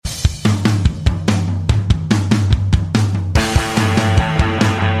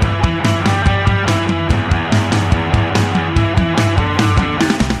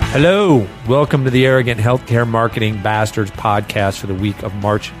Hello, welcome to the Arrogant Healthcare Marketing Bastards podcast for the week of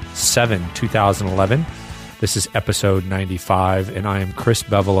March 7, 2011. This is episode 95, and I am Chris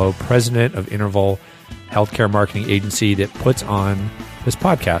Bevelo, president of Interval Healthcare Marketing Agency that puts on this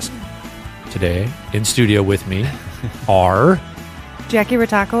podcast. Today, in studio with me are Jackie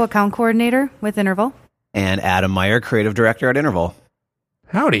Ritacco, account coordinator with Interval. And Adam Meyer, creative director at Interval.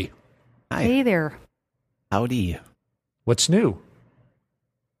 Howdy. Hi. Hey there. Howdy. What's new?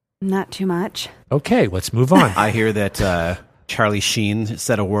 Not too much. Okay, let's move on. I hear that Charlie Sheen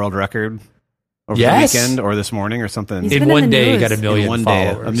set a world record over Yes. the weekend or this morning or something. He's In been in one the day, you news. got a million in one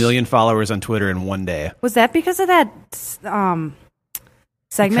followers. day, 1 million followers on Twitter in one day. Was that because of that segment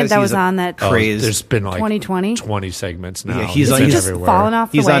Because that he's was a on that craze. There's been like 2020? 20 segments now. Yeah, he's Is like- he he's just everywhere. falling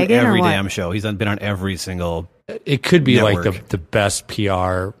off the He's on wagon or every what? damn show. He's been on every single. It could be like network. the best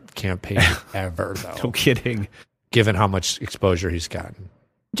PR campaign ever, though, No kidding. given how much exposure he's gotten.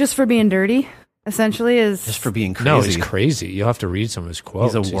 Just for being dirty, essentially, is... Just for being crazy. No, he's crazy. You'll have to read some of his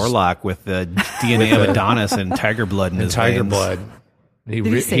quotes. He's a warlock with the DNA of Adonis and tiger blood in his Tiger veins. blood. Did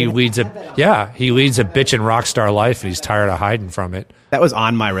he say He that? leads a bitchin' rock star life, and he's tired of hiding from it. That was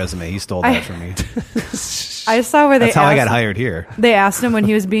on my resume. He stole that from me. I saw where That's how I got hired here. They asked him when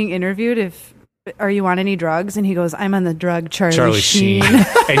he was being interviewed if, are you on any drugs? And he goes, I'm on the drug Charlie Sheen.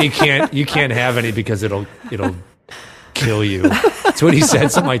 And you can't have any because it'll kill you. That's what he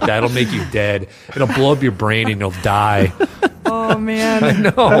said, something like that. It'll make you dead. It'll blow up your brain and you'll die. Oh, man.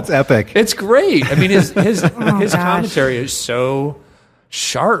 No, That's epic. It's great. I mean, his gosh. commentary is so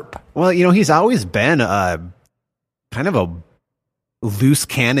sharp. Well, he's always been kind of a loose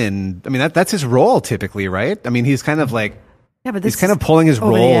cannon. I mean, that's his role typically, right? I mean, he's kind of like Yeah, but this he's kind is of pulling his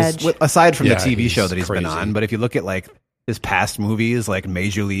over the roles edge. aside from Yeah, the TV he's show that he's been crazy. on. But if you look at like his past movies, like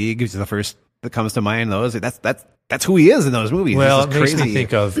Major League, which is the first that comes to mind. Those that's who he is in those movies. Well, it This is makes me crazy.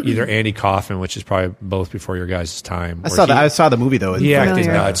 think of either Andy Kaufman, which is probably both before your guys' time. I saw the movie though. He acted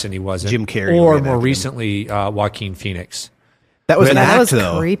Familiar. nuts and he wasn't. Jim Carrey Or reenacted more him. recently, Joaquin Phoenix. That was an That act was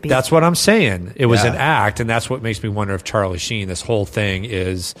though. creepy. That's what I'm saying. It was Yeah. an act, and that's what makes me wonder if Charlie Sheen, this whole thing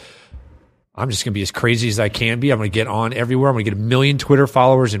is, I'm just going to be as crazy as I can be. I'm going to get on everywhere. I'm going to get 1 million Twitter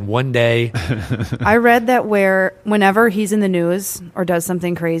followers in one day. I read that whenever he's in the news or does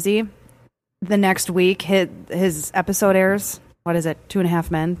something crazy, the next week his episode airs. What is it?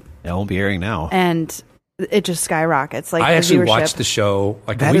 2.5 Men, It won't be airing now. and it just skyrockets. Like I the actually viewership. watched the show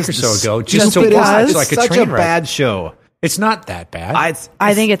like That a week is or so the ago just to stupidest- watch it's like a such train a wreck. bad show. It's not that bad.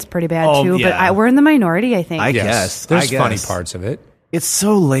 I think it's pretty bad Oh, too, but yeah. we're in the minority. I think Yes. Yes, there's I guess. funny parts of it. It's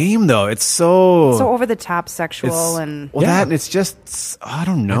so lame though. It's so so over the top, sexual, it's- and well, Yeah. that it's just I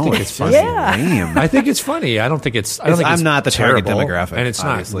don't know. think it's it's just funny. Yeah. lame. I think it's funny. I don't think it's. I don't think I'm it's not the target terrible, demographic, and it's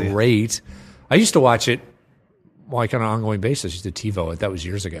obviously. not great. I used to watch it like on an ongoing basis. I used to TiVo it. That was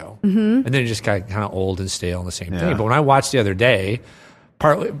years ago, and then it just got kind of old and stale and the same Yeah. thing. But when I watched the other day,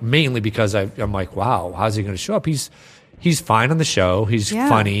 mainly because I'm like, wow, how's he going to show up? He's fine on the show. He's Yeah.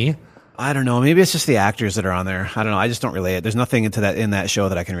 funny. I don't know. Maybe it's just the actors that are on there. I don't know. I just don't relate it. There's nothing in that show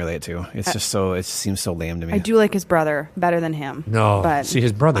that I can relate to. It's just so. It just seems so lame to me. I do like his brother better than him. No, but see,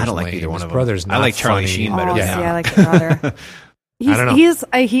 his brother's I don't like lame. either one His of them. brother's I not like Charlie funny. Sheen better oh, than see, him. I like the brother. I don't know.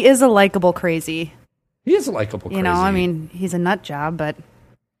 He is a likable crazy. He is a likable. You know, I mean, he's a nut job, but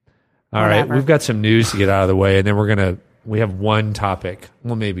All right, whatever. we've got some news to get out of the way, and then we have one topic,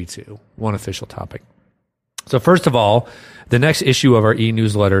 well, maybe two, one official topic. So first of all, the next issue of our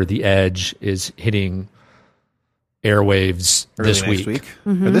e-newsletter, The Edge, is hitting airwaves Early this next week.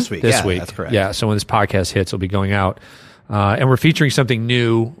 Or this week. This Yeah, week. That's correct. Yeah, so when this podcast hits, it'll be going out. And we're featuring something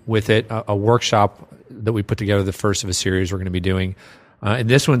new with it, a workshop that we put together, the first of a series we're going to be doing. And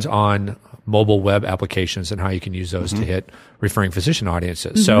this one's on mobile web applications and how you can use those to hit referring physician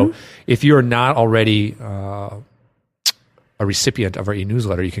audiences. So if you're not already a recipient of our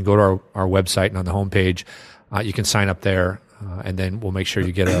e-newsletter, you can go to our website, and on the homepage, you can sign up there, and then we'll make sure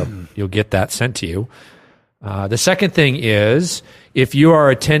you'll get that sent to you. The second thing is, if you are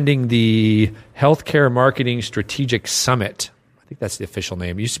attending the Healthcare Marketing Strategic Summit, I think that's the official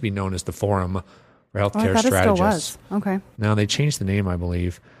name. It used to be known as the Forum for I Healthcare thought it still Strategists. was. Okay. Now they changed the name, I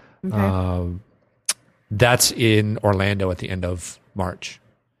believe. Okay. That's in Orlando at the end of March.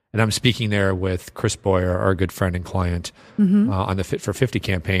 And I'm speaking there with Chris Boyer, our good friend and client, on the Fit for 50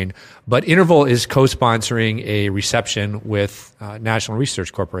 campaign. But Interval is co-sponsoring a reception with National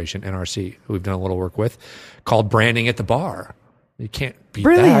Research Corporation, NRC, who we've done a little work with, called Branding at the Bar. You can't beat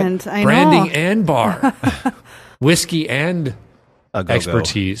Brilliant. that. I Branding know. and bar. Whiskey and A go-go.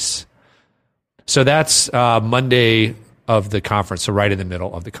 expertise. So that's Monday of the conference, so right in the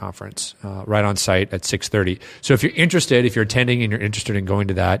middle of the conference, right on site at 6:30. So if you're interested, if you're attending and you're interested in going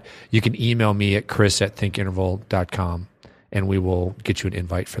to that, you can email me at chris@thinkinterval.com, and we will get you an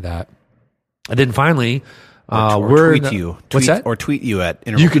invite for that. And then finally, or tweet you. What's that? Or tweet you at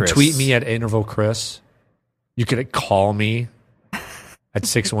Interval You could Chris. tweet me at Interval Chris. You could call me at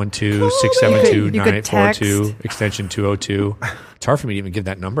 612-672-9842, extension 202. It's hard for me to even give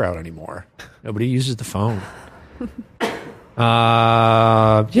that number out anymore. Nobody uses the phone.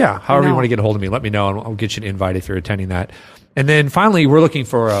 However you want to get a hold of me, let me know, and I'll get you an invite if you're attending that. And then finally, we're looking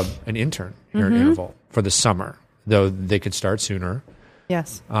for an intern here at Interval for the summer, though they could start sooner.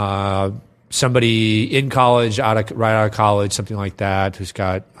 Yes. Somebody in college, right out of college, something like that, who's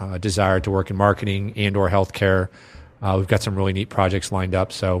got a desire to work in marketing and or healthcare. We've got some really neat projects lined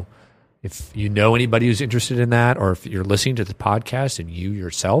up. So if you know anybody who's interested in that, or if you're listening to the podcast and you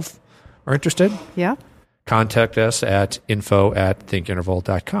yourself are interested, contact us at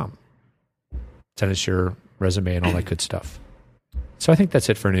info@thinkinterval.com. Send us your resume and all that good stuff. So I think that's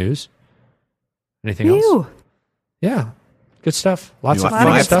it for news. Anything else? Yeah. Good stuff. Lots of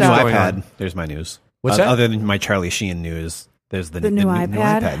fun stuff going on. There's my news. What's that? Other than my Charlie Sheen news, there's the new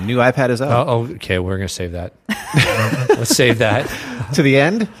iPad. New iPad is out. Okay. We're going to save that. Let's save that. To the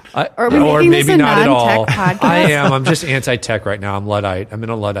end? Or maybe not at all. Podcast? I am. I'm just anti-tech right now. I'm Luddite. I'm in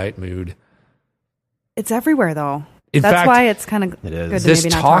a Luddite mood. It's everywhere, though. In That's fact, why it's kind of good to this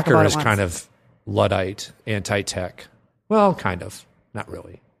maybe not talk talker about is it once. kind of Luddite, anti-tech. Well, kind of. Not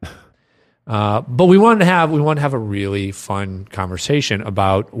really. But we want to have a really fun conversation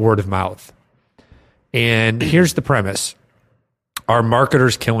about word of mouth. And here's the premise. Are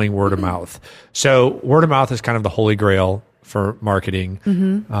marketers killing word of mouth? So word of mouth is kind of the holy grail for marketing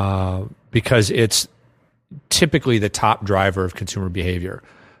because it's typically the top driver of consumer behavior.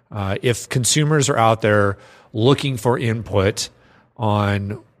 If consumers are out there looking for input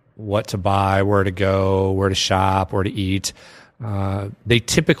on what to buy, where to go, where to shop, where to eat, they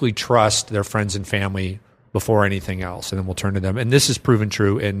typically trust their friends and family before anything else, and then we'll turn to them. And this is proven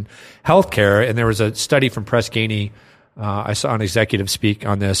true in healthcare. And there was a study from Press Ganey. I saw an executive speak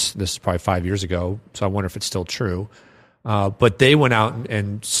on this. This is probably 5 years ago, so I wonder if it's still true. But they went out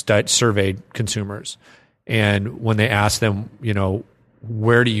and surveyed consumers. And when they asked them,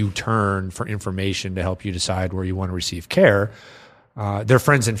 where do you turn for information to help you decide where you want to receive care, their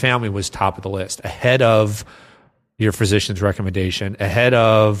friends and family was top of the list, ahead of your physician's recommendation, ahead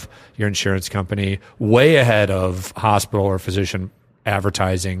of your insurance company, way ahead of hospital or physician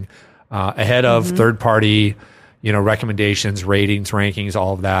advertising, ahead of third-party, recommendations, ratings, rankings,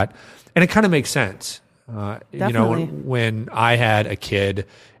 all of that. And it kind of makes sense. Definitely. When I had a kid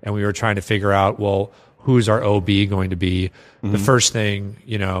and we were trying to figure out, well, who's our OB going to be? The first thing,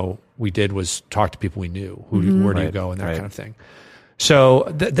 we did was talk to people we knew. Where do you go, and that kind of thing.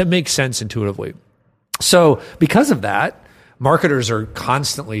 So that makes sense intuitively. So because of that, marketers are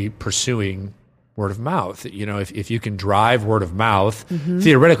constantly pursuing word of mouth. If you can drive word of mouth,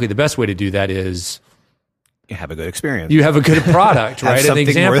 theoretically, the best way to do that is You have a good experience. you have a good product, right? Have something and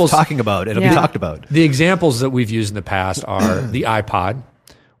the examples, worth talking about. It'll be talked about. The examples that we've used in the past are the iPod,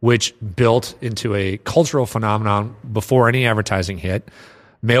 which built into a cultural phenomenon before any advertising hit,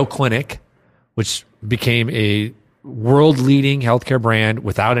 Mayo Clinic, which became a world-leading healthcare brand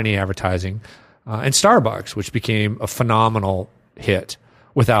without any advertising, and Starbucks, which became a phenomenal hit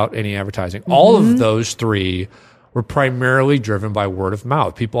without any advertising. All of those three were primarily driven by word of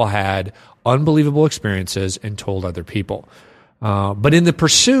mouth. People had unbelievable experiences and told other people. But in the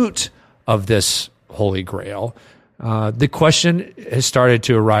pursuit of this holy grail, the question has started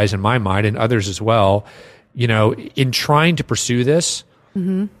to arise in my mind and others as well. In trying to pursue this,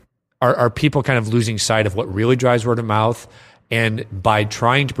 are people kind of losing sight of what really drives word of mouth? And by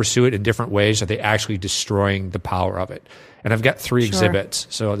trying to pursue it in different ways, are they actually destroying the power of it? And I've got three exhibits.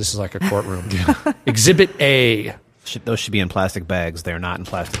 So this is like a courtroom. Exhibit A. Those should be in plastic bags. They're not in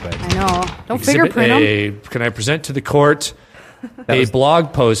plastic bags. I know. Don't Exhibit fingerprint A. them. Can I present to the court a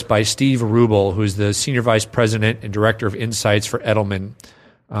blog post by Steve Rubel, who's the Senior Vice President and Director of Insights for Edelman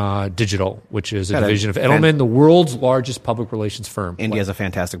Digital, which is a division of Edelman, the world's largest public relations firm. And he has a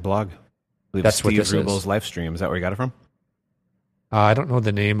fantastic blog. I believe That's Steve what this Rubel's is. live stream. Is that where you got it from? I don't know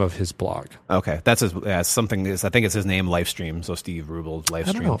the name of his blog. Okay, that's his. Something is. I think it's his name, Livestream. So Steve Rubel's Livestream.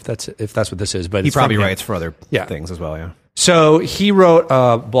 I don't know if that's what this is, but He it's from probably him. writes for other things as well. Yeah. So he wrote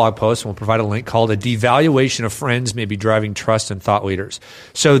a blog post, and we'll provide a link, called "A Devaluation of Friends May Be Driving Trust in Thought Leaders."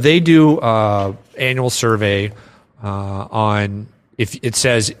 So they do annual survey on. If it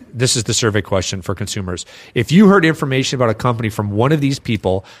says, this is the survey question for consumers: if you heard information about a company from one of these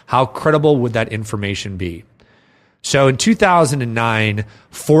people, how credible would that information be? So in 2009,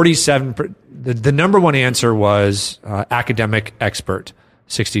 47, the number one answer was academic expert,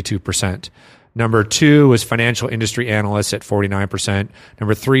 62%. Number 2 was financial industry analyst at 49%.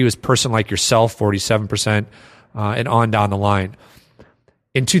 Number 3 was person like yourself, 47%, and on down the line.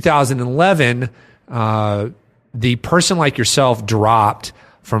 In 2011, the person like yourself dropped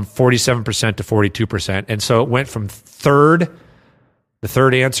from 47% to 42%. And so it went from the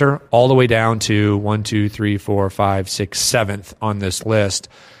third answer, all the way down to 1, 2, 3, 4, 5, 6, 7th on this list.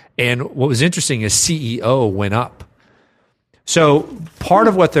 And what was interesting is CEO went up. So part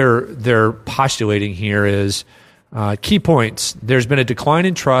of what they're postulating here is key points. There's been a decline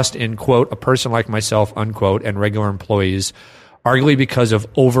in trust in, quote, a person like myself, unquote, and regular employees, arguably because of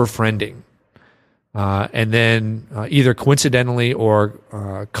over-friending. And then either coincidentally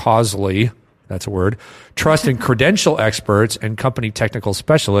or causally, that's a word, trust in credential experts and company technical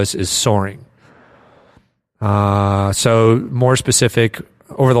specialists is soaring. So more specific,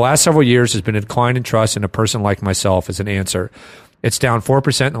 over the last several years, there's been a decline in trust in a person like myself as an answer. It's down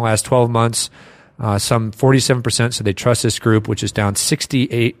 4% in the last 12 months. Some 47% said they trust this group, which is down from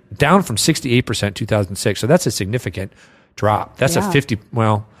 68% in 2006. So that's a significant drop. That's a 50,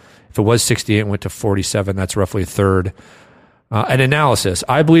 well, if it was 68 and went to 47, that's roughly a third. An analysis.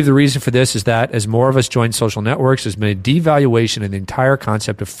 I believe the reason for this is that as more of us join social networks, there's been a devaluation in the entire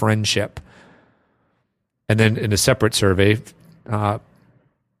concept of friendship. And then in a separate survey,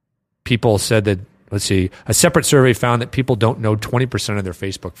 people said that, a separate survey found that people don't know 20% of their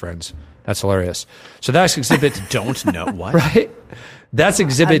Facebook friends. That's hilarious. So that's exhibit. Don't know what? Right? That's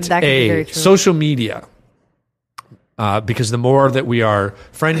exhibit A, social media. Because the more that we are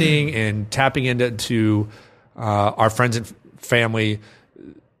friending and tapping into our friends and family,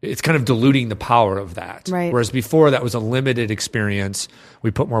 it's kind of diluting the power of that. Right. Whereas before that was a limited experience.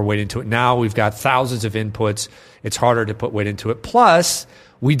 We put more weight into it. Now we've got thousands of inputs. It's harder to put weight into it. Plus,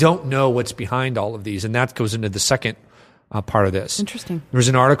 we don't know what's behind all of these. And that goes into the second part of this. Interesting. There was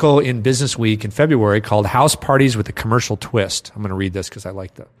an article in Business Week in February called House Parties with a Commercial Twist. I'm going to read this because I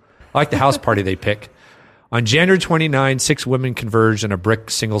like the house party they pick. On January 29, 6 women converged in a brick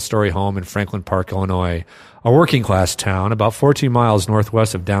single-story home in Franklin Park, Illinois, a working-class town about 14 miles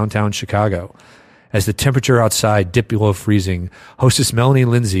northwest of downtown Chicago. As the temperature outside dipped below freezing, hostess Melanie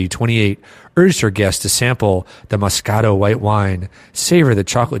Lindsay, 28, urged her guests to sample the Moscato white wine, savor the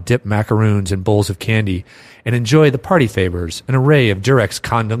chocolate-dipped macaroons and bowls of candy, and enjoy the party favors, an array of Durex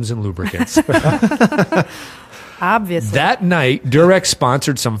condoms and lubricants. Obviously. That night, Durex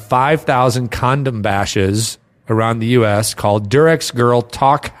sponsored some 5,000 condom bashes around the U.S. called Durex Girl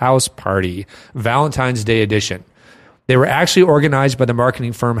Talk House Party, Valentine's Day edition. They were actually organized by the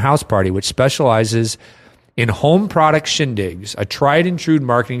marketing firm House Party, which specializes in home product shindigs, a tried and true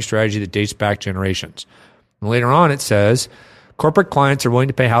marketing strategy that dates back generations. And later on, it says, corporate clients are willing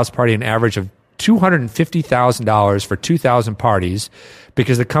to pay House Party an average of $250,000 for 2,000 parties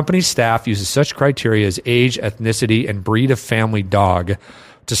because the company's staff uses such criteria as age, ethnicity, and breed of family dog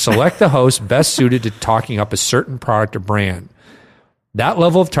to select the host best suited to talking up a certain product or brand. That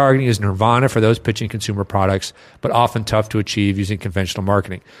level of targeting is nirvana for those pitching consumer products, but often tough to achieve using conventional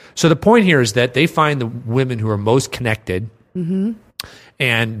marketing. So the point here is that they find the women who are most connected,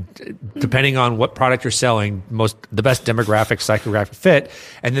 and depending on what product you're selling, the best demographic, psychographic fit,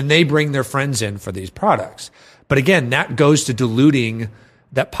 and then they bring their friends in for these products. But again, that goes to diluting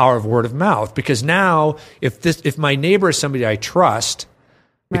that power of word of mouth, because now if my neighbor is somebody I trust,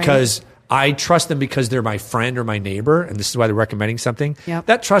 because I trust them because they're my friend or my neighbor, and this is why they're recommending something,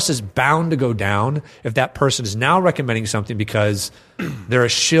 that trust is bound to go down if that person is now recommending something because they're a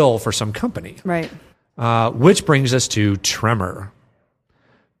shill for some company. Right. Which brings us to Tremor.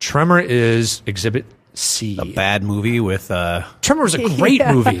 Tremor is exhibit C. A bad movie with... Tremor was a great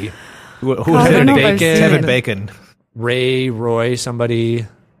movie. Who was Kevin it? Bacon. Kevin Bacon. Roy, somebody.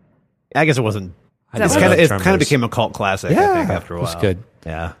 I guess it wasn't... It kind of became a cult classic, I think, after a while. It was good.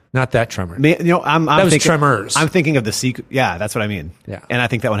 Yeah. Not that Tremor. I'm that was thinking, Tremors. I'm thinking of the sequel. Yeah, that's what I mean. Yeah. And I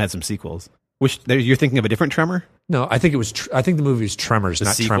think that one had some sequels. You're thinking of a different Tremor? No, I think it was. I think the movie was Tremors,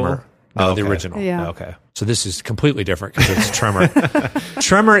 not sequel? Tremor. No, okay. the original. Yeah. Okay. So this is completely different because it's Tremor.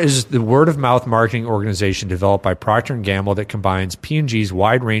 Tremor is the word-of-mouth marketing organization developed by Procter & Gamble that combines P&G's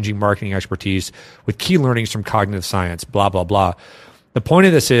wide-ranging marketing expertise with key learnings from cognitive science, blah, blah, blah. The point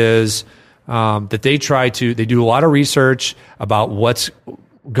of this is that they do a lot of research about what's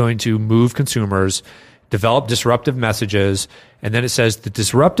going to move consumers, develop disruptive messages, and then it says the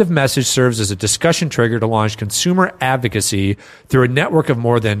disruptive message serves as a discussion trigger to launch consumer advocacy through a network of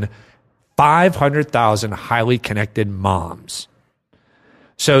more than 500,000 highly connected moms.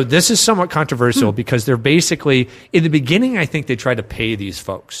 So this is somewhat controversial because they're basically, in the beginning, I think they tried to pay these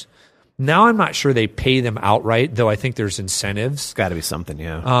folks. Now I'm not sure they pay them outright, though I think there's incentives. It's got to be something,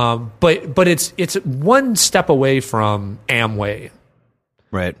 yeah. But it's one step away from Amway.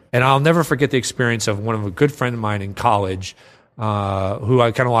 Right. And I'll never forget the experience of one of a good friend of mine in college, who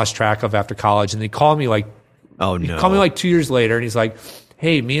I kind of lost track of after college. And they called me like, Oh, no. he called me like 2 years later, and he's like,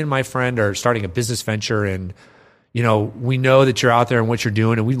 hey, me and my friend are starting a business venture, and we know that you're out there and what you're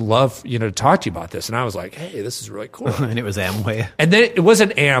doing, and we love, to talk to you about this. And I was like, hey, this is really cool. And it was Amway. And then it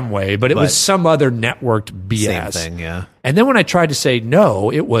wasn't Amway, but it was some other networked BS. Same thing, yeah. And then when I tried to say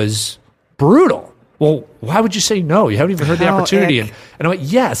no, it was brutal. Well, why would you say no? You haven't even heard the opportunity. And I went,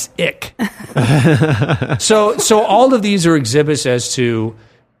 yes, ick. So all of these are exhibits as to,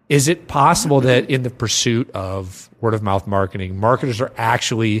 is it possible that in the pursuit of word of mouth marketing, marketers are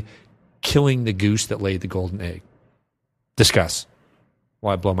actually killing the goose that laid the golden egg? Discuss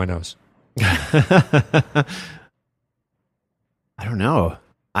while I blow my nose. I don't know.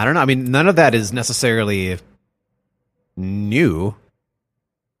 I mean, none of that is necessarily new.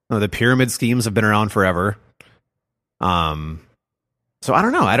 No, the pyramid schemes have been around forever. So I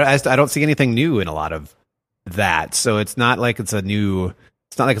don't know. I don't see anything new in a lot of that. So it's not like it's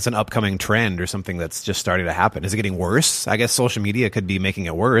an upcoming trend or something that's just starting to happen. Is it getting worse? I guess social media could be making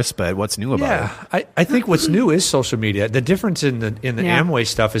it worse, but what's new about it? I think what's new is social media. The difference in the Amway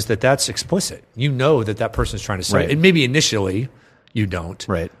stuff is that's explicit. You know that person is trying to say, and maybe initially you don't.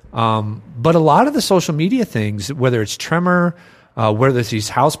 Right. But a lot of the social media things, whether it's Tremor, whether it's these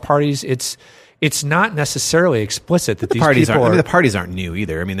house parties, it's not necessarily explicit that these parties people the parties aren't new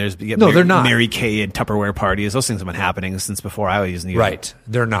either. I mean, they're not. Mary Kay and Tupperware parties. Those things have been happening since before I was even right.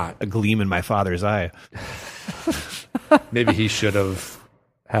 They're not a gleam in my father's eye. Maybe he should have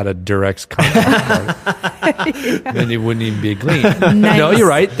had a Durex party. Then he wouldn't even be a gleam. Nice. No, you're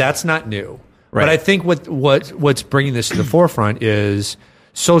right. That's not new. Right. But I think what's bringing this to the forefront is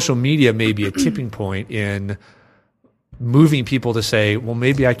social media may be a tipping point in moving people to say, well,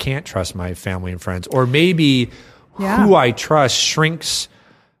 maybe I can't trust my family and friends, or maybe who I trust shrinks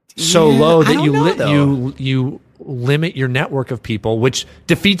so low that you limit your network of people, which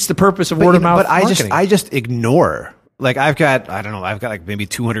defeats the purpose of word of mouth marketing. But I just ignore. Like I've got like maybe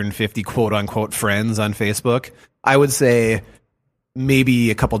 250 quote unquote friends on Facebook. I would say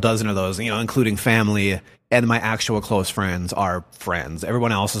maybe a couple dozen of those, including family, and my actual close friends are friends.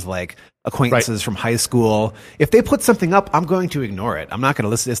 Everyone else is like acquaintances from high school. If they put something up, I'm going to ignore it. I'm not going to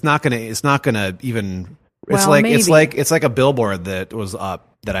listen. It's not going to even. It's like a billboard that was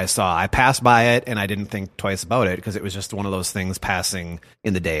up that I saw. I passed by it and I didn't think twice about it because it was just one of those things passing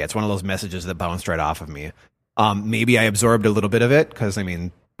in the day. It's one of those messages that bounced right off of me. Maybe I absorbed a little bit of it because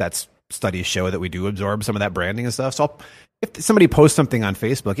that's studies show that we do absorb some of that branding and stuff. So if somebody posts something on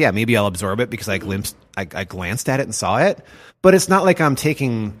Facebook, maybe I'll absorb it because I glanced at it and saw it. But it's not like I'm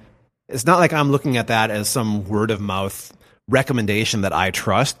looking at that as some word of mouth recommendation that I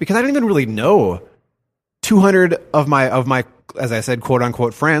trust, because I don't even really know 200 of my, as I said, quote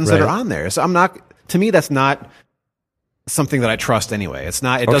unquote friends that are on there. So to me, that's not something that I trust anyway. It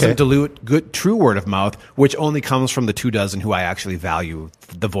doesn't dilute good, true word of mouth, which only comes from the 24 who I actually value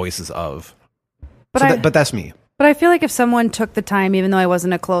the voices of. But that's me. But I feel like if someone took the time, even though I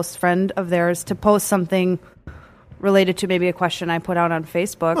wasn't a close friend of theirs, to post something related to maybe a question I put out on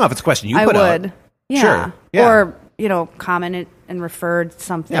Facebook. Well, if it's a question you put out. I would. Yeah. Sure. Yeah. Or, commented and referred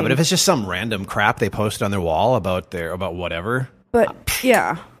something. Yeah, but if it's just some random crap they posted on their wall about whatever. But,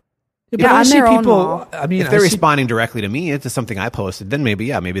 yeah. But on their own wall. I mean, if they're responding directly to me to something I posted, then maybe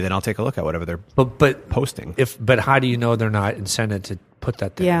then I'll take a look at whatever they're posting. But how do you know they're not incented to put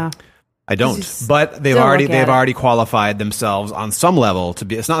that there? Yeah. I don't, but they've already qualified themselves on some level to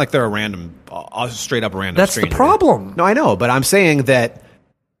be. It's not like they're a straight up random. That's stranger. The problem. No, I know, but I'm saying that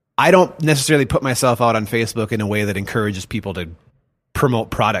I don't necessarily put myself out on Facebook in a way that encourages people to promote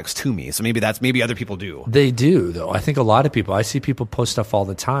products to me. So maybe other people do. They do, though. I think a lot of people. I see people post stuff all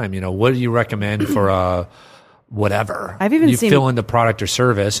the time. What do you recommend for whatever? I've even seen fill in the product or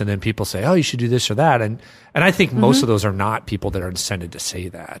service, and then people say, "Oh, you should do this or that." And I think most of those are not people that are incented to say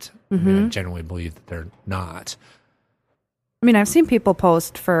that. I generally believe that they're not. I mean, I've seen people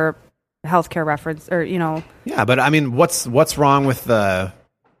post for healthcare reference, or Yeah, but I mean, what's wrong with the?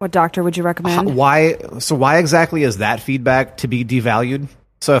 What doctor would you recommend? Why exactly is that feedback to be devalued?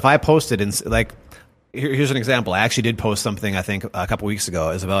 So if I posted here's an example. I actually did post something, I think, a couple weeks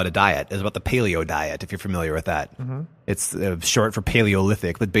ago. It's about a diet. It's about the paleo diet, if you're familiar with that. Mm-hmm. It's short for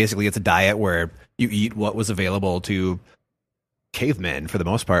Paleolithic, but basically it's a diet where you eat what was available to cavemen for the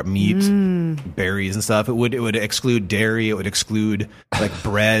most part, meat, berries and stuff. It would exclude dairy. It would exclude like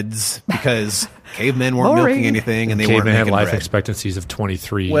breads because cavemen weren't Boring. milking anything and they weren't Cavemen had making life bread. expectancies of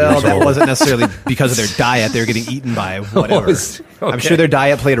 23 Well, years that old. wasn't necessarily because of their diet. They were getting eaten by whatever. Was- I'm okay. sure their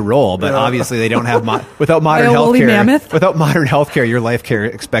diet played a role, but obviously they don't have without modern By a woolly healthcare. mammoth? Without modern healthcare, your life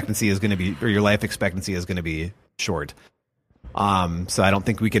expectancy is going to be short. So I don't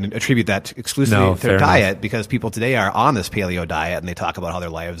think we can attribute that exclusively No, to their fair diet because people today are on this paleo diet and they talk about how their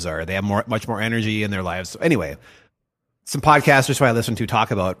lives are. They have much more energy in their lives. So anyway, some podcasters who I listen to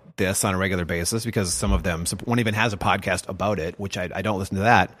talk about this on a regular basis because some of them, one even has a podcast about it, which I don't listen to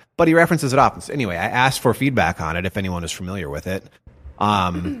that, but he references it often. So anyway, I asked for feedback on it if anyone is familiar with it.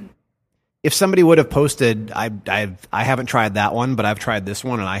 If somebody would have posted, I haven't tried that one, but I've tried this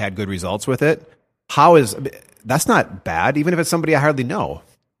one and I had good results with it. That's not bad, even if it's somebody I hardly know.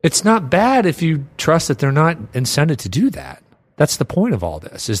 It's not bad if you trust that they're not incented to do that. That's the point of all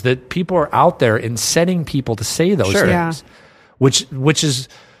this, is that people are out there inciting people to say those Sure. things, which is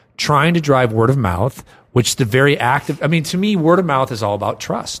trying to drive word of mouth, which the very act of, I mean, to me, word of mouth is all about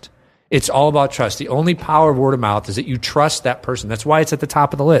trust. It's all about trust. The only power of word of mouth is that you trust that person. That's why it's at the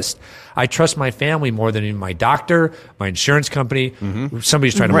top of the list. I trust my family more than even my doctor, my insurance company.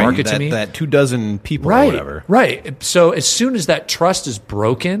 Somebody's trying to market to me. That 24 people or Right, whatever. right. So as soon as that trust is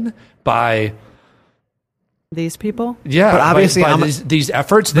broken by These people. But obviously by I'm- these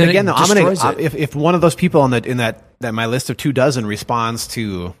efforts, But then again, it though, I'm gonna destroys it. if one of those people in that my list of 24 responds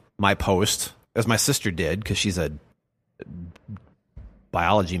to my post as my sister did because she's a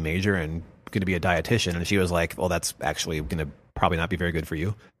biology major and going to be a dietitian, and she was like, "Well, that's actually going to probably not be very good for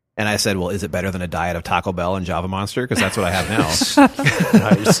you." And I said, "Well, is it better than a diet of Taco Bell and Java Monster? Because that's what I have now."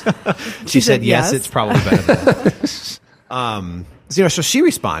 Nice. She said, said yes, yes. it's probably better than that. So she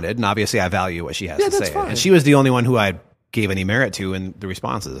responded, and obviously I value what she has to that's say. fine. And she was the only one who I gave any merit to in the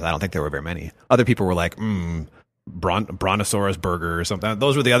responses. I don't think there were very many. Other people were like, Brontosaurus burger or something.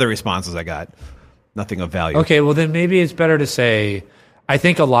 Those were the other responses I got. Nothing of value. Okay, well then maybe it's better to say, I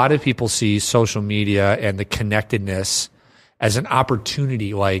think a lot of people see social media and the connectedness as an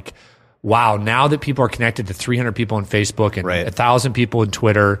opportunity. Like, wow, now that people are connected to 300 people on Facebook and Right. 1,000 people on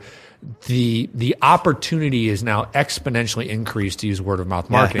Twitter, the opportunity is now exponentially increased to use word of mouth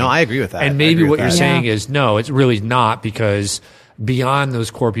marketing. no, I agree with that. I And maybe agree what with you're that. saying Yeah. is no, it's really not, because beyond those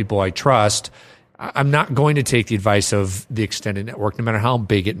core people I trust, I'm not going to take the advice of the extended network, no matter how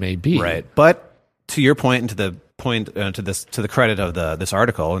big it may be. Right. But to your point and to the point to the credit of this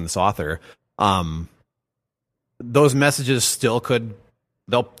article and this author, those messages still could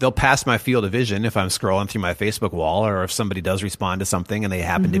they'll pass my field of vision if I'm scrolling through my Facebook wall or if somebody does respond to something and they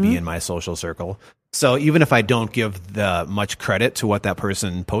happen to be in my social circle. So even if I don't give the much credit to what that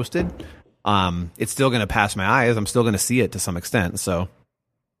person posted, it's still going to pass my eyes. I'm still going to see it to some extent. So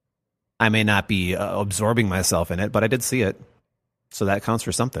I may not be absorbing myself in it, but I did see it. So that counts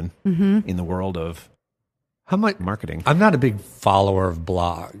for something in the world of How much marketing. I'm not a big follower of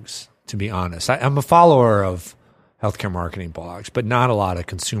blogs, to be honest. I'm a follower of healthcare marketing blogs, but not a lot of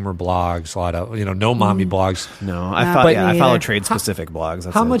consumer blogs, a lot of, no mommy blogs. No, No, I but follow me either. trade specific blogs.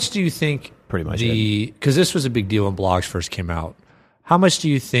 That's How it. much do you think Pretty much because this was a big deal when blogs first came out. How much do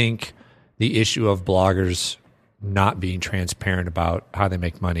you think the issue of bloggers not being transparent about how they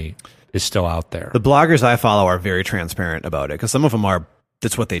make money is still out there? The bloggers I follow are very transparent about it because some of them are.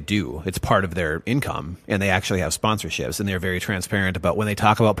 That's what they do. It's part of their income, and they actually have sponsorships, and they're very transparent about when they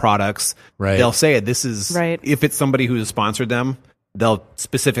talk about products. Right. They'll say this is Right. if it's somebody who has sponsored them, they'll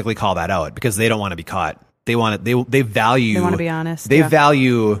specifically call that out because they don't want to be caught. They want it. They value. They wanna be honest, They yeah.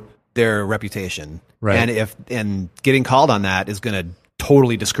 value their reputation, Right. And getting called on that is going to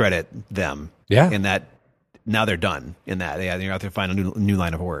totally discredit them. Yeah. In that now they're done. In that they're out there to find a new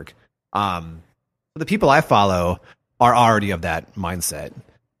line of work. The people I follow are already of that mindset.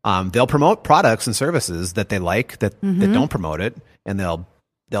 They'll promote products and services that they like that don't promote it, and they'll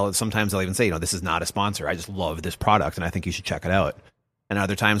sometimes they'll even say, this is not a sponsor. I just love this product, and I think you should check it out. And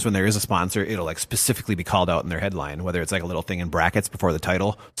other times when there is a sponsor, it'll like specifically be called out in their headline, whether it's like a little thing in brackets before the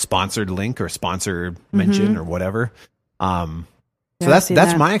title, sponsored link or sponsor mention or whatever. So Yeah, I've seen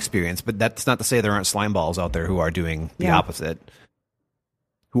that's that. my experience, but that's not to say there aren't slime balls out there who are doing the Yeah. opposite.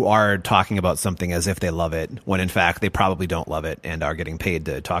 Who are talking about something as if they love it, when in fact they probably don't love it and are getting paid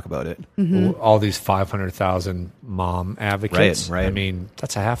to talk about it. All these 500,000 mom advocates. Right. I mean,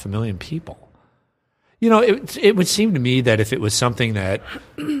 that's 500,000 people. It would seem to me that if it was something that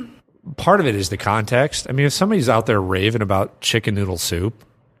part of it is the context. I mean, if somebody's out there raving about chicken noodle soup,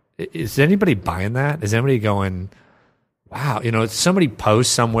 is anybody buying that? Is anybody going, wow, somebody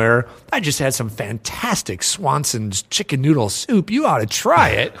posts somewhere, I just had some fantastic Swanson's chicken noodle soup. You ought to try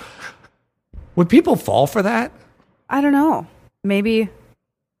it. Would people fall for that? I don't know. Maybe.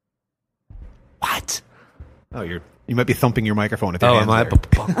 What? Oh, you might be thumping your microphone. If Oh, am I?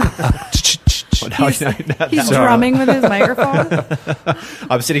 He's drumming with his microphone.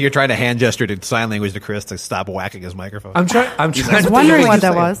 I'm sitting here trying to hand gesture to sign language to Chris to stop whacking his microphone. I'm trying. I was wondering what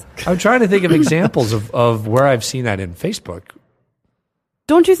that was. I'm trying to think of examples of where I've seen that in Facebook.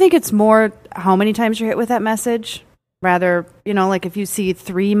 Don't you think it's more how many times you're hit with that message? Rather, like if you see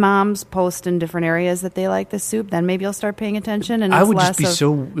 3 moms post in different areas that they like this soup, then maybe you'll start paying attention. And I it's would less just be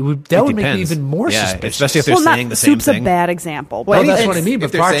of, that would make me even more suspicious. Especially if they're saying the same soup's thing. a bad example. Well, But that's if- what I mean. if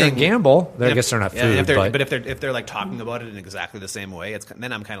But they're Procter saying- and Gamble, I guess they're not food. but if they're like talking about it in exactly the same way,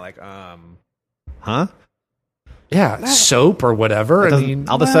 then I'm kind of like, huh? Yeah, soap or whatever. It I doesn't- mean,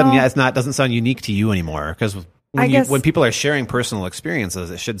 all of a sudden, it doesn't sound unique to you anymore because guess- when people are sharing personal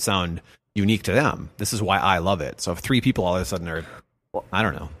experiences, it should sound unique to them. This is why I love it. So if 3 people all of a sudden are, I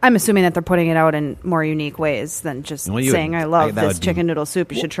don't know. I'm assuming that they're putting it out in more unique ways than just Well, saying, I love that this would be- chicken noodle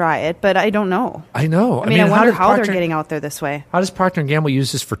soup. You should try it. But I don't know. I know. I mean, I wonder did how they're Procter- getting out there this way. How does Procter and Gamble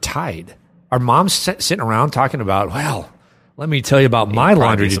use this for Tide? Are moms sitting around talking about? Well, let me tell you about my You'd probably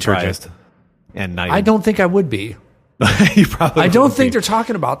laundry be detergent. surprised. And not I even- don't think I would be. you probably I don't wouldn't think be. they're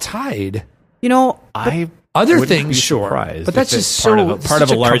talking about Tide. I Other wouldn't things, be sure, surprised but that's if just it's part so of part of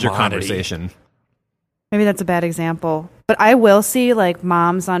such a larger commodity. conversation. Maybe that's a bad example. But I will see like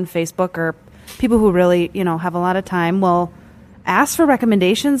moms on Facebook or people who really, have a lot of time will ask for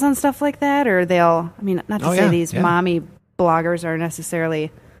recommendations on stuff like that. Or not to Oh, say yeah, these yeah. mommy bloggers are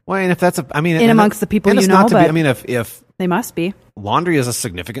necessarily, Well, and if that's In amongst the people and you it's know, not to but- be, if they must be. laundry is a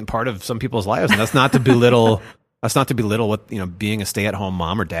significant part of some people's lives, and that's not to belittle. That's not to belittle what being a stay-at-home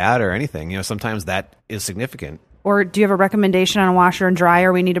mom or dad or anything. Sometimes that is significant. Or do you have a recommendation on a washer and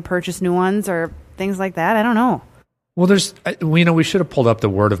dryer? We need to purchase new ones or things like that. I don't know. Well, we should have pulled up the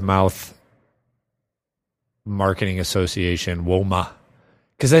Word of Mouth Marketing Association, WOMA,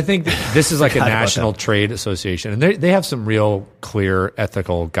 because I think this is like a Forgot about national trade association, and they have some real clear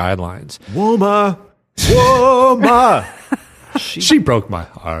ethical guidelines. Woma. She broke my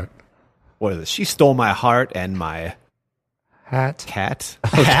heart. What is it? She stole my heart and my Hat. cat.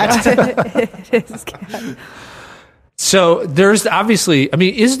 So there's obviously,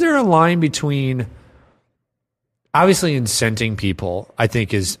 is there a line between obviously incenting people, I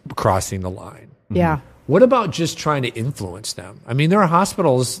think, is crossing the line. Yeah. What about just trying to influence them? There are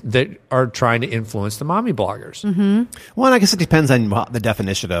hospitals that are trying to influence the mommy bloggers. Mm-hmm. Well, I guess it depends on the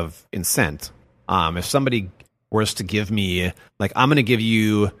definition of incent. If somebody was to give me, like, I'm going to give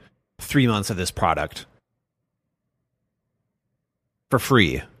you 3 months of this product for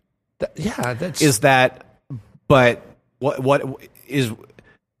free. Is that? But what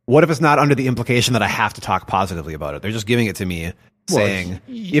if it's not under the implication that I have to talk positively about it? They're just giving it to me, saying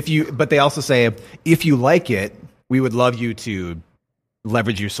but they also say if you like it, we would love you to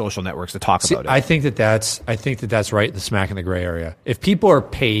leverage your social networks to talk about it. I think that's right in the smack in the gray area. If people are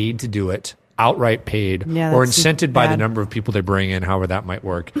paid to do it, outright paid, Yeah, or that's incented by the bad. number of people they bring in, however that might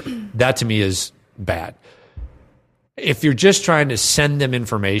work, that to me is bad. If you're just trying to send them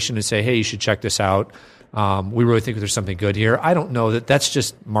information and say, hey, you should check this out, we really think there's something good here, I don't know that that's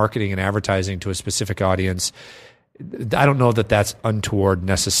just marketing and advertising to a specific audience. I don't know that that's untoward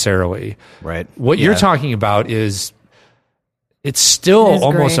necessarily. Right. What you're talking about is it's still It is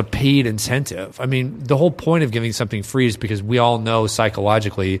almost great. a paid incentive. The whole point of giving something free is because we all know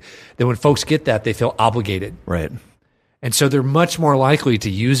psychologically that when folks get that, they feel obligated. Right. And so they're much more likely to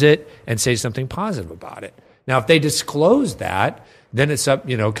use it and say something positive about it. Now, if they disclose that, then it's up,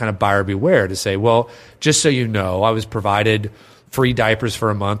 kind of buyer beware to say, well, just so you know, I was provided free diapers for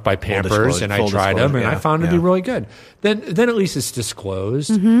a month by Pampers and I full tried them and disclosure, I found it to be yeah. really good. Then at least it's disclosed.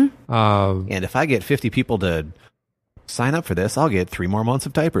 Mm-hmm. And if I get 50 people to sign up for this, I'll get 3 more months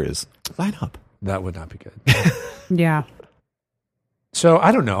of diapers. Sign up. That would not be good. Yeah. So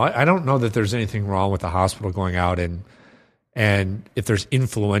I don't know. I don't know that there's anything wrong with the hospital going out and if there's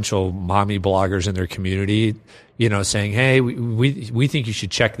influential mommy bloggers in their community, saying, hey, we think you should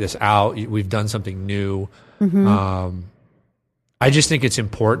check this out. We've done something new. Mm-hmm. I just think it's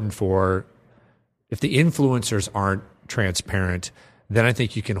important if the influencers aren't transparent, then I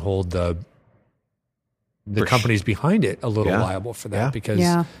think you can hold the companies behind it a little Yeah. liable for that Yeah. because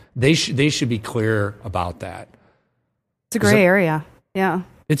Yeah. they should be clear about that. It's a gray area. Yeah.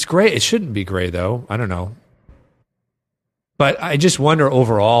 It's gray. It shouldn't be gray though. I don't know. But I just wonder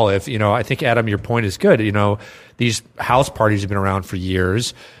overall if, I think, Adam, your point is good. These house parties have been around for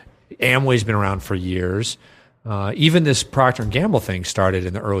years. Amway's been around for years. Even this Procter & Gamble thing started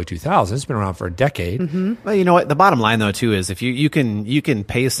in the early 2000s. It's been around for a decade. Well, you know what? The bottom line, though, too, is if you can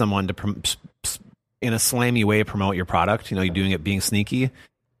pay someone to in a slammy way promote your product. You know, you're doing it being sneaky.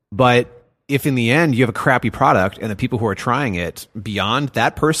 But if in the end you have a crappy product and the people who are trying it beyond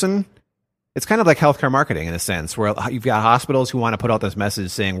that person, it's kind of like healthcare marketing in a sense, where you've got hospitals who want to put out this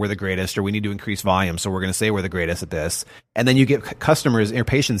message saying we're the greatest, or we need to increase volume, so we're going to say we're the greatest at this. And then you get customers or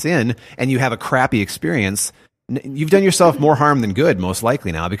patients in, and you have a crappy experience. You've done yourself more harm than good, most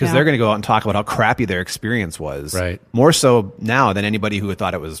likely now, because they're going to go out and talk about how crappy their experience was. Right. More so now than anybody who had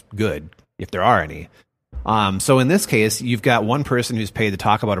thought it was good, if there are any. So in this case, you've got one person who's paid to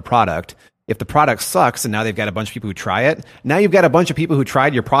talk about a product. If the product sucks and now they've got a bunch of people who try it, now you've got a bunch of people who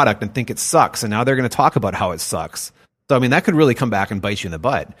tried your product and think it sucks, and now they're going to talk about how it sucks. So, I mean, that could really come back and bite you in the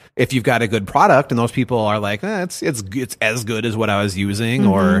butt. If you've got a good product and those people are like, it's as good as what I was using,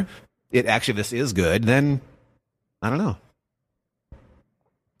 or this is good, then I don't know.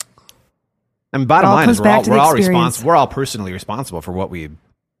 I mean, bottom line is we're all responsible. We're all personally responsible for what we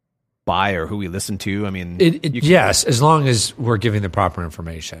buy or who we listen to. I mean, yes, as long as we're giving the proper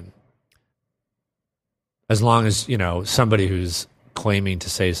information. As long as, somebody who's claiming to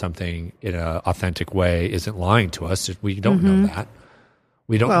say something in an authentic way isn't lying to us, we don't know that.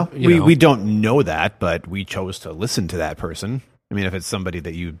 We don't. Well, we don't know that, but we chose to listen to that person. I mean, if it's somebody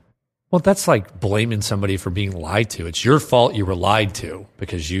that you. Well, that's like blaming somebody for being lied to. It's your fault you were lied to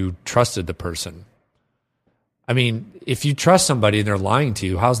because you trusted the person. I mean, if you trust somebody and they're lying to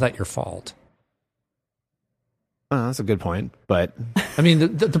you, how's that your fault? That's a good point, but I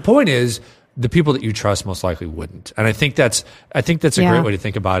mean, the point is the people that you trust most likely wouldn't, and I think that's a great way to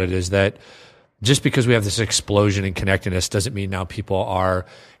think about it. Is that just because we have this explosion in connectedness doesn't mean now people are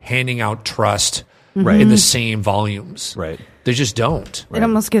handing out trust in the same volumes. Right? They just don't. It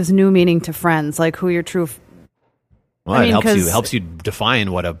almost gives new meaning to friends, like who your true. Well, it helps you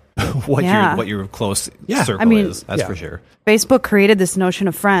define what your close circle is. That's for sure. Facebook created this notion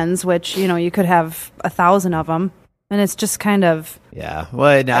of friends, which you could have 1,000 of them, and it's just kind of Well,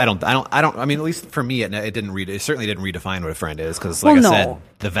 I don't. I mean, at least for me, it certainly didn't redefine what a friend is, because, like I said,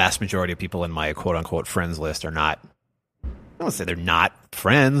 the vast majority of people in my quote unquote friends list are not. I don't want to say they're not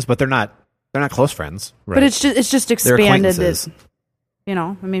friends, but they're not close friends. Right. But it's just expanded.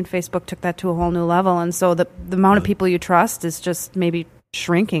 I mean, Facebook took that to a whole new level, and so the amount of people you trust is just maybe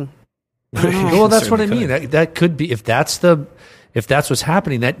shrinking. Well, that's what I mean. That could be if that's what's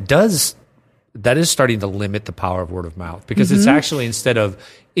happening. That is starting to limit the power of word of mouth, because it's actually, instead of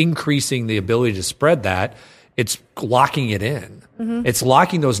increasing the ability to spread that, it's locking it in. It's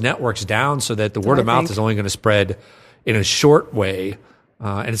locking those networks down so that the word of mouth is only going to spread in a short way,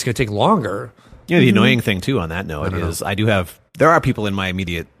 and it's going to take longer. The annoying thing too on that note is there are people in my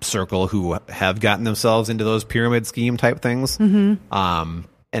immediate circle who have gotten themselves into those pyramid scheme type things, and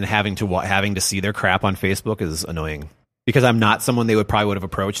having to see their crap on Facebook is annoying, because I'm not someone they would have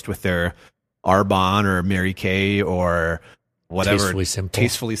approached with their Arbonne or Mary Kay or whatever.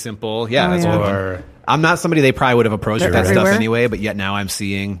 Tastefully simple. Yeah. I'm not somebody they probably would have approached with that stuff anyway, but yet now I'm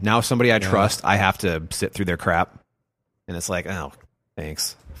seeing somebody I trust, I have to sit through their crap, and it's like, oh,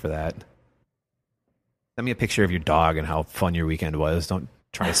 thanks for that. Send me a picture of your dog and how fun your weekend was. Don't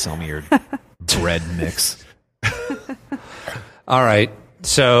try to sell me your bread mix. All right.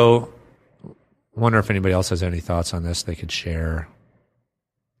 So I wonder if anybody else has any thoughts on this they could share.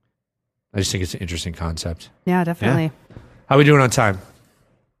 I just think it's an interesting concept. Yeah, definitely. Yeah. How are we doing on time?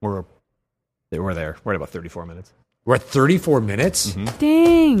 We're there. We're at about 34 minutes. We're at 34 minutes? Mm-hmm.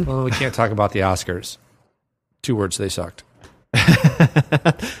 Dang. Well, we can't talk about the Oscars. 2 words, they sucked.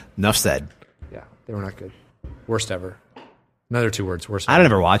 Enough said. Yeah, they were not good. Worst ever. Another 2 words, worst ever. I don't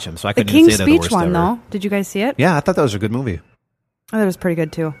ever watch them, so I couldn't say they're the worst ever. The King's Speech one, though. Did you guys see it? Yeah, I thought that was a good movie. I thought it was pretty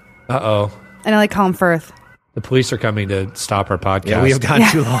good, too. Uh-oh. And I like Colin Firth. The police are coming to stop our podcast. Yeah, we have gone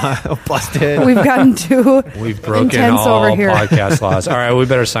too long. Busted. We've gotten too We've broken intense all over here. podcast laws. All right, we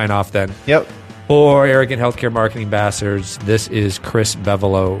better sign off then. Yep. For Arrogant Healthcare Marketing Bastards, this is Chris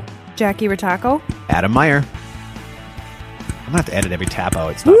Bevelo. Jackie Rataco. Adam Meyer. I'm going to have to edit every tap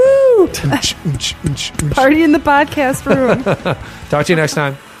out. It's not Woo! Party in the podcast room. Talk to you next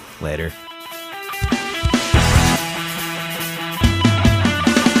time. Later.